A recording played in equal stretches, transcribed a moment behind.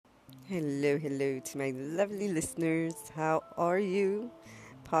Hello to my lovely listeners. How are you?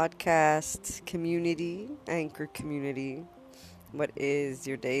 Podcast community, anchor community. What is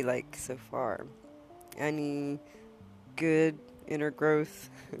your day like so far? Any good inner growth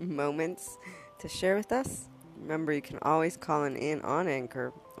moments to share with us? Remember, you can always call in on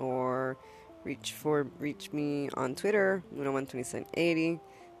Anchor or reach me on Twitter, 1012780.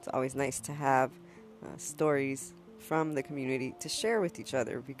 It's always nice to have stories from the community to share with each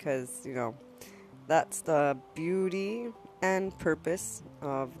other because that's the beauty and purpose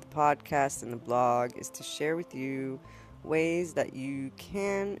of the podcast and the blog is to share with you ways that you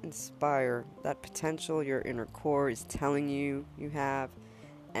can inspire that potential your inner core is telling you have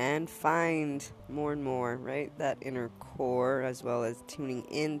and find more and more, right? That inner core as well as tuning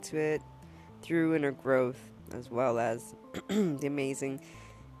into it through inner growth as well as the amazing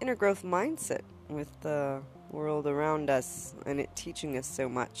inner growth mindset with the world around us and it teaching us so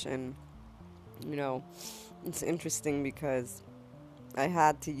much. And you know, it's interesting because I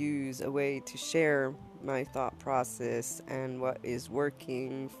had to use a way to share my thought process and what is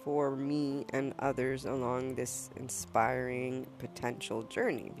working for me and others along this inspiring potential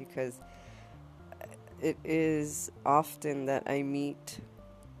journey because it is often that I meet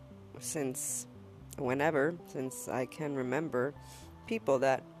since since I can remember, people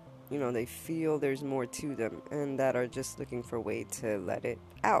that, they feel there's more to them and that are just looking for a way to let it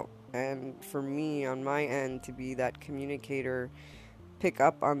out. And for me, on my end, to be that communicator, pick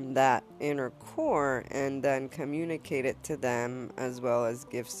up on that inner core and then communicate it to them as well as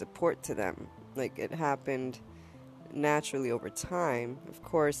give support to them. Like it happened naturally over time. Of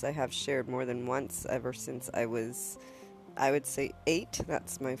course, I have shared more than once ever since I would say 8.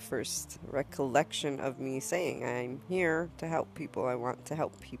 That's my first recollection of me saying, I'm here to help people. I want to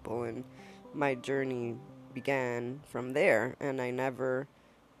help people. And my journey began from there. And I never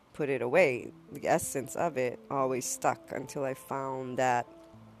put it away. The essence of it always stuck until I found that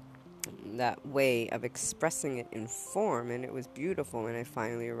way of expressing it in form, and it was beautiful. And I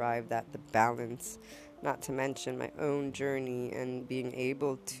finally arrived at the balance, not to mention my own journey and being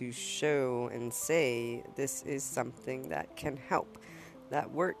able to show and say this is something that can help,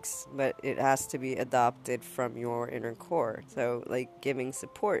 that works, but it has to be adopted from your inner core. So like giving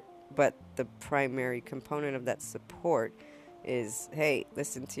support, but the primary component of that support is, hey,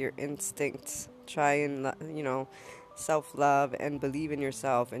 listen to your instincts, try and self-love and believe in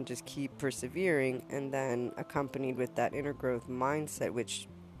yourself and just keep persevering. And then accompanied with that inner growth mindset, which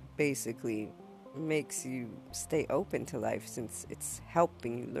basically makes you stay open to life, since it's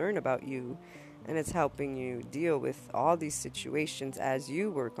helping you learn about you and it's helping you deal with all these situations as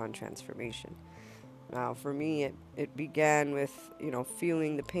you work on transformation. Now, for me, it began with,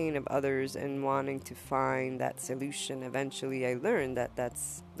 feeling the pain of others and wanting to find that solution. Eventually, I learned that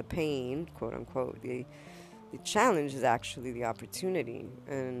that's the pain, quote unquote. The challenge is actually the opportunity.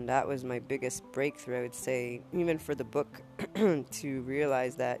 And that was my biggest breakthrough, I would say, even for the book, to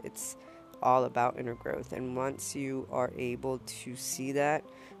realize that it's all about inner growth. And once you are able to see that,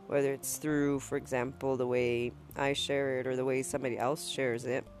 whether it's through, for example, the way I share it or the way somebody else shares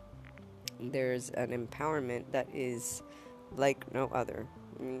it, there's an empowerment that is like no other.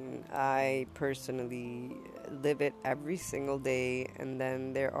 I mean, I personally live it every single day, and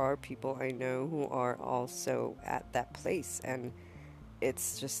then there are people I know who are also at that place, and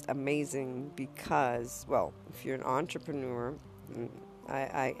it's just amazing because, well, if you're an entrepreneur,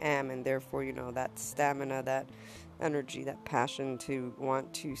 I am, and therefore, that stamina, that energy, that passion to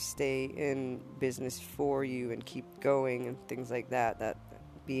want to stay in business for you and keep going and things like that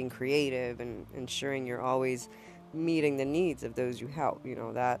being creative and ensuring you're always meeting the needs of those you help.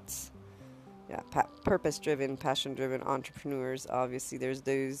 That's purpose-driven, passion-driven entrepreneurs. Obviously, there's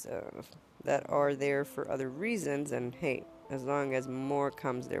those that are there for other reasons, and hey, as long as more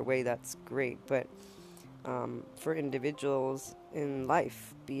comes their way, that's great. But for individuals in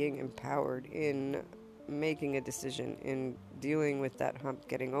life, being empowered in making a decision, in dealing with that hump,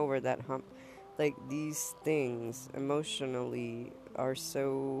 getting over that hump, like these things emotionally are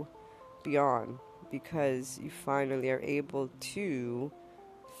so beyond, because you finally are able to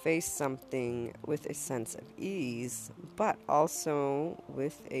face something with a sense of ease, but also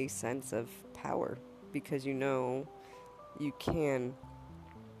with a sense of power, because you can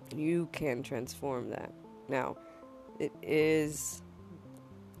transform that. Now, it is,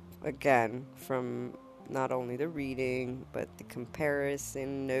 again, from not only the reading, but the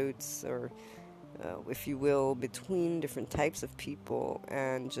comparison notes, or if you will, between different types of people,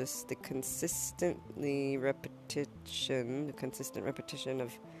 and just the consistent repetition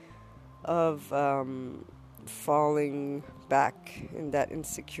of falling back in that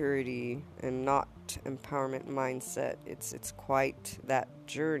insecurity and not empowerment mindset. It's quite that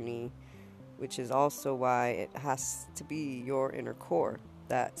journey, which is also why it has to be your inner core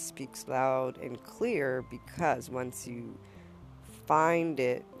that speaks loud and clear, because once you find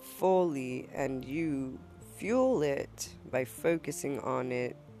it fully and you fuel it by focusing on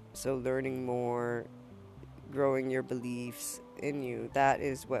it, so learning more, growing your beliefs in you, that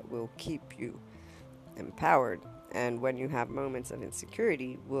is what will keep you empowered. And when you have moments of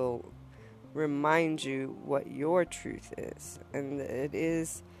insecurity, will remind you what your truth is. And it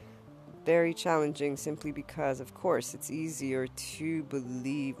is very challenging simply because, of course, it's easier to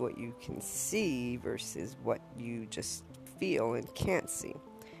believe what you can see versus what you just feel and can't see.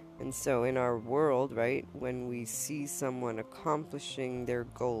 And so in our world, right, when we see someone accomplishing their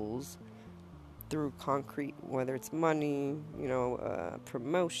goals through concrete, whether it's money,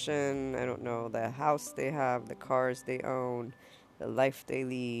 promotion, I don't know, the house they have, the cars they own, the life they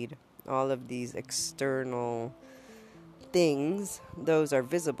lead, all of these external things, those are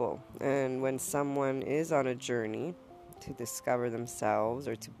visible. And when someone is on a journey to discover themselves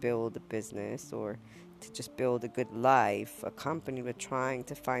or to build a business or to just build a good life, accompanied with trying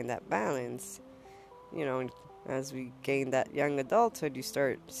to find that balance, and as we gain that young adulthood, you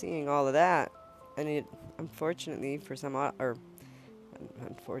start seeing all of that. And it, unfortunately, for some, or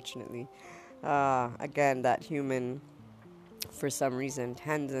unfortunately, again, that human, for some reason,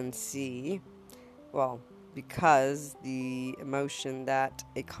 tendency, well, because the emotion that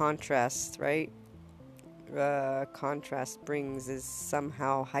a contrast, right, contrast brings is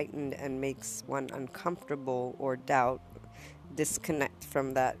somehow heightened and makes one uncomfortable or doubt, disconnect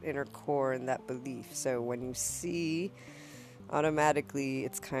from that inner core and that belief. So when you see, automatically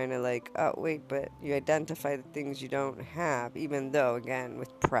it's kind of like, oh wait, but you identify the things you don't have, even though, again,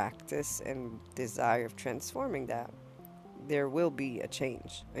 with practice and desire of transforming that, there will be a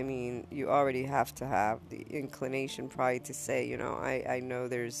change. I mean, you already have to have the inclination probably to say, I know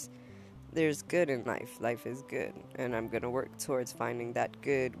there's good in life. Life is good, and I'm going to work towards finding that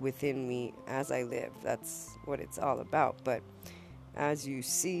good within me as I live. That's what it's all about. But as you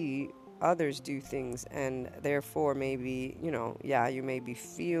see others do things, and therefore maybe, you may be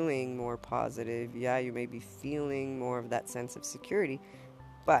feeling more positive. Yeah, you may be feeling more of that sense of security.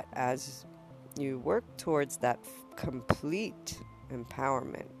 But as you work towards that complete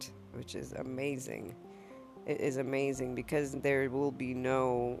empowerment, which is amazing, it is amazing, because there will be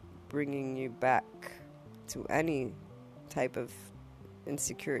no bringing you back to any type of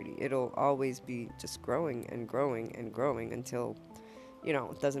insecurity. It'll always be just growing and growing and growing until,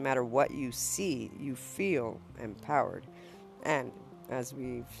 it doesn't matter what you see, you feel empowered. And as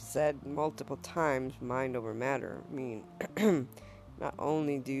we've said multiple times, mind over matter. I mean, not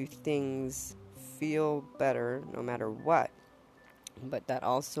only do things feel better no matter what, but that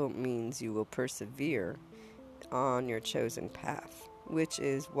also means you will persevere on your chosen path, which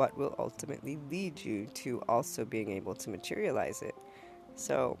is what will ultimately lead you to also being able to materialize it.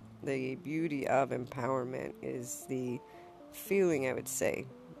 So the beauty of empowerment is the feeling, I would say,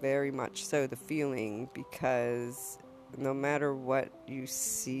 very much so the feeling, because no matter what you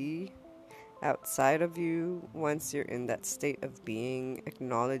see outside of you, once you're in that state of being,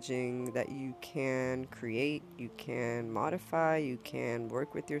 acknowledging that you can create, you can modify, you can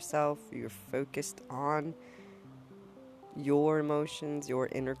work with yourself, you're focused on your emotions, your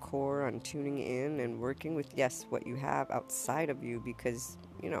inner core, on tuning in and working with, yes, what you have outside of you, because,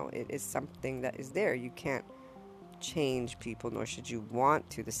 it is something that is there. You can't change people, nor should you want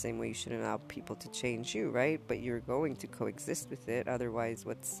to, the same way you shouldn't allow people to change you, right? But you're going to coexist with it. Otherwise,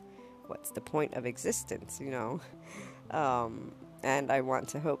 what's the point of existence, and I want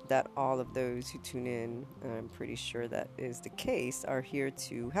to hope that all of those who tune in, and I'm pretty sure that is the case, are here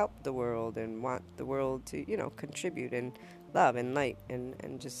to help the world and want the world to, contribute and love and light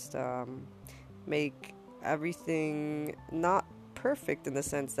and just make everything not perfect in the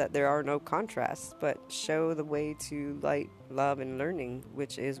sense that there are no contrasts, but show the way to light, love, and learning,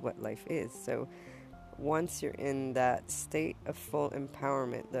 which is what life is. So once you're in that state of full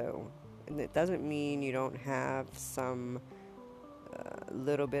empowerment, though, and it doesn't mean you don't have some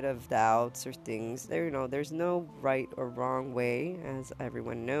little bit of doubts or things there, there's no right or wrong way. As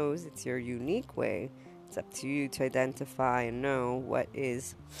everyone knows, it's your unique way. It's up to you to identify and know what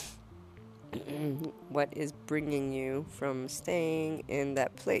is what is bringing you from staying in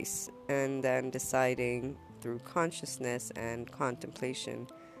that place, and then deciding through consciousness and contemplation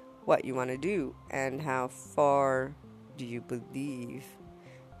what you want to do and how far do you believe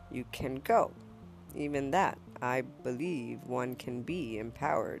you can go. Even that, I believe one can be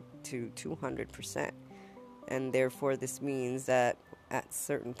empowered to 200%. And therefore, this means that at a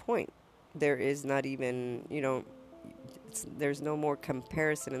certain point, there is not even, there's no more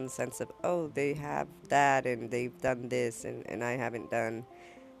comparison in the sense of, oh, they have that and they've done this and I haven't done,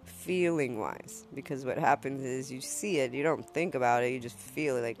 feeling wise. Because what happens is you see it, you don't think about it, you just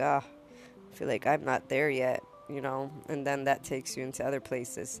feel it, like, I feel like I'm not there yet, and then that takes you into other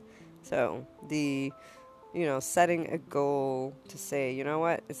places. So setting a goal to say, you know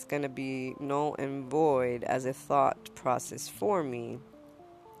what, it's going to be null and void as a thought process for me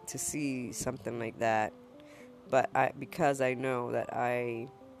to see something like that. But because I know that I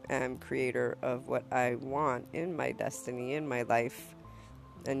am creator of what I want in my destiny, in my life,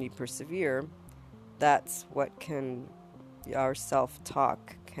 and you persevere, that's what our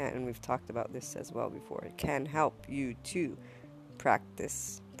self-talk can, and we've talked about this as well before, it can help you to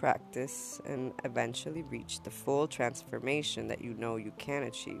practice, and eventually reach the full transformation that you know you can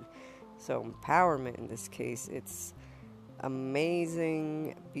achieve. So empowerment in this case, it's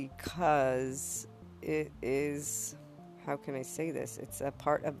amazing because it is, how can I say this? It's a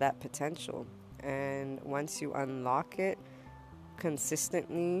part of that potential. And once you unlock it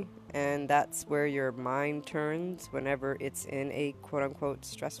consistently, and that's where your mind turns whenever it's in a quote-unquote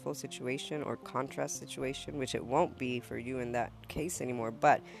stressful situation or contrast situation, which it won't be for you in that case anymore,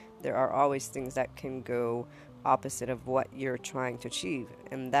 but there are always things that can go opposite of what you're trying to achieve,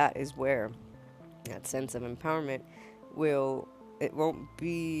 and that is where that sense of empowerment it won't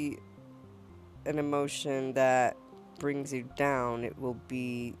be an emotion that brings you down. It will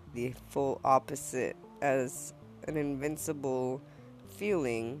be the full opposite, as an invincible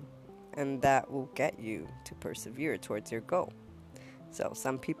feeling, and that will get you to persevere towards your goal. So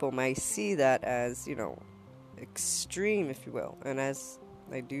some people might see that as, extreme, if you will. And as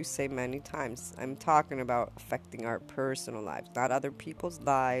I do say many times, I'm talking about affecting our personal lives, not other people's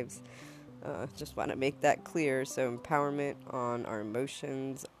lives. Just want to make that clear. So empowerment on our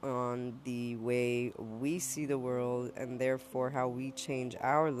emotions, on the way we see the world, and therefore how we change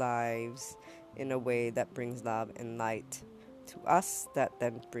our lives in a way that brings love and light to us, that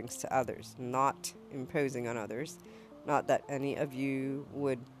then brings to others, not imposing on others. Not that any of you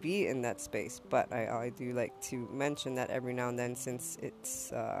would be in that space, but I do like to mention that every now and then, since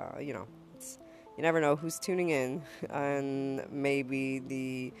it's, you never know who's tuning in and maybe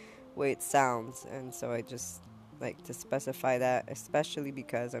the way it sounds. And so I just like to specify that, especially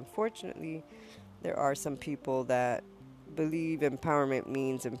because unfortunately there are some people that believe empowerment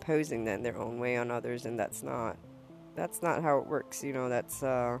means imposing then their own way on others, and that's not how it works. That's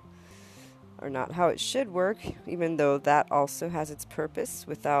or not how it should work, even though that also has its purpose.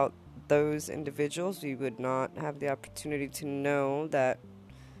 Without those individuals, we would not have the opportunity to know that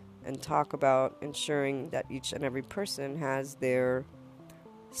and talk about ensuring that each and every person has their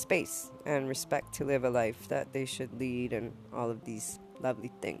space and respect to live a life that they should lead, and all of these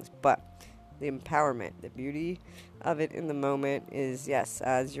lovely things. But the empowerment, the beauty of it in the moment is, yes,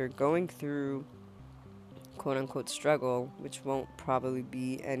 as you're going through quote-unquote struggle, which won't probably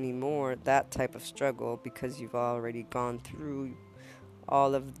be anymore that type of struggle, because you've already gone through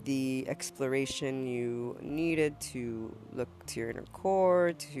all of the exploration you needed to look to your inner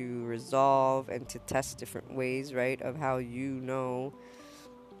core, to resolve and to test different ways, right, of how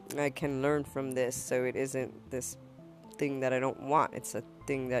I can learn from this, so it isn't this thing that I don't want, it's a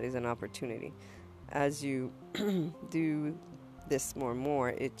thing that is an opportunity. As you do this more and more,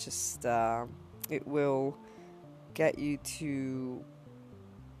 it just it will get you to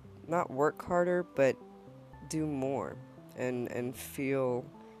not work harder, but do more and feel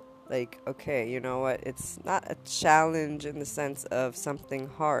like, okay, you know what, it's not a challenge in the sense of something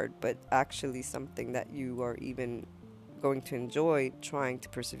hard, but actually something that you are even going to enjoy trying to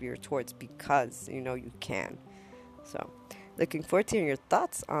persevere towards, because you can. So looking forward to hearing your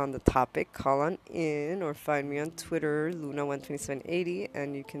thoughts on the topic. Call on in or find me on Twitter, Luna12780,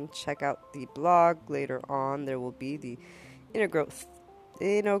 and you can check out the blog later on. There will be the inner growth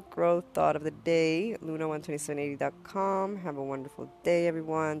thought of the day, Luna12780.com. Have a wonderful day,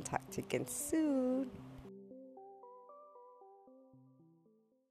 everyone. Talk to you again soon.